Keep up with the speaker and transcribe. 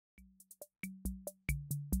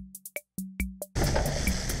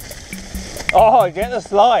Oh, get the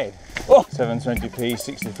slide. Oh. 720p,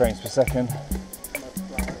 60 frames per second.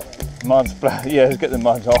 Mud's black. Yeah, let's get the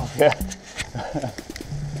mud off. Yeah.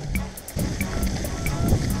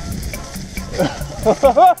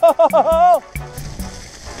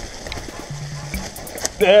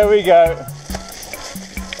 There we go.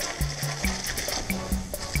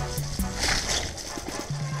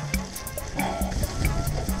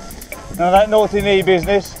 Now that naughty knee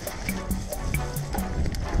business.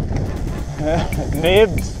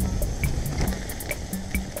 Nibs.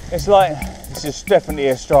 It's like, this is definitely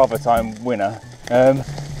a Strava time winner.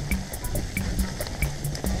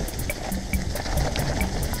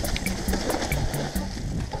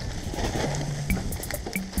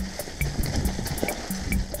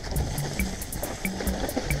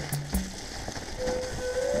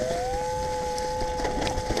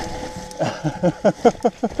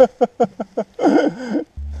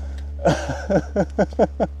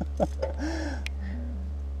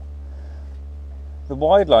 The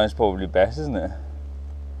wide line is probably best, isn't it?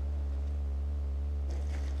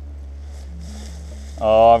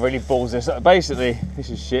 Oh, I really balls this. Basically, this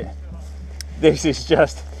is shit. This is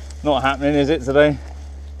just not happening, is it, today?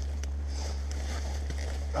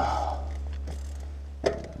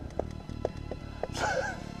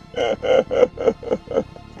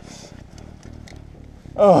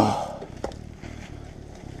 Oh,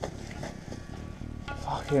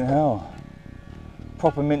 fucking hell.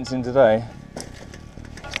 Proper mincing today.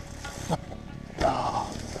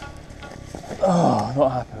 Oh, not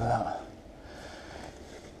happy with that.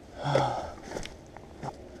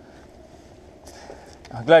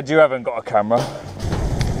 I'm glad you haven't got a camera.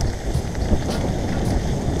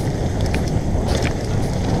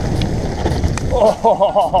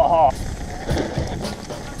 Oh.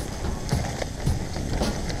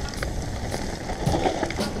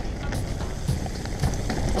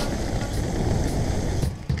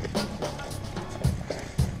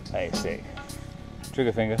 Hey, sick.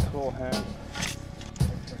 Trigger finger. Claw hand.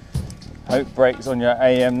 Hope brakes on your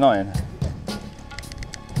AM9.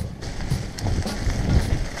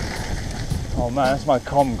 Oh man, that's my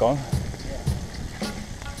comm gone.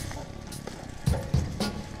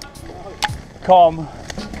 Comm.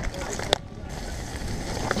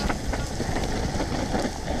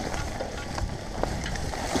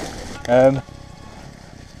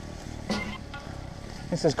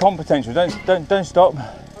 It says comm potential. Don't stop.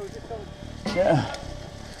 Yeah.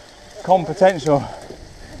 Comm potential.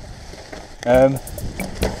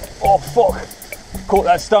 Oh fuck! Caught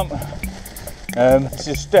that stump. This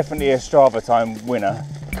is definitely a Strava time winner.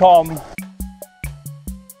 Comm.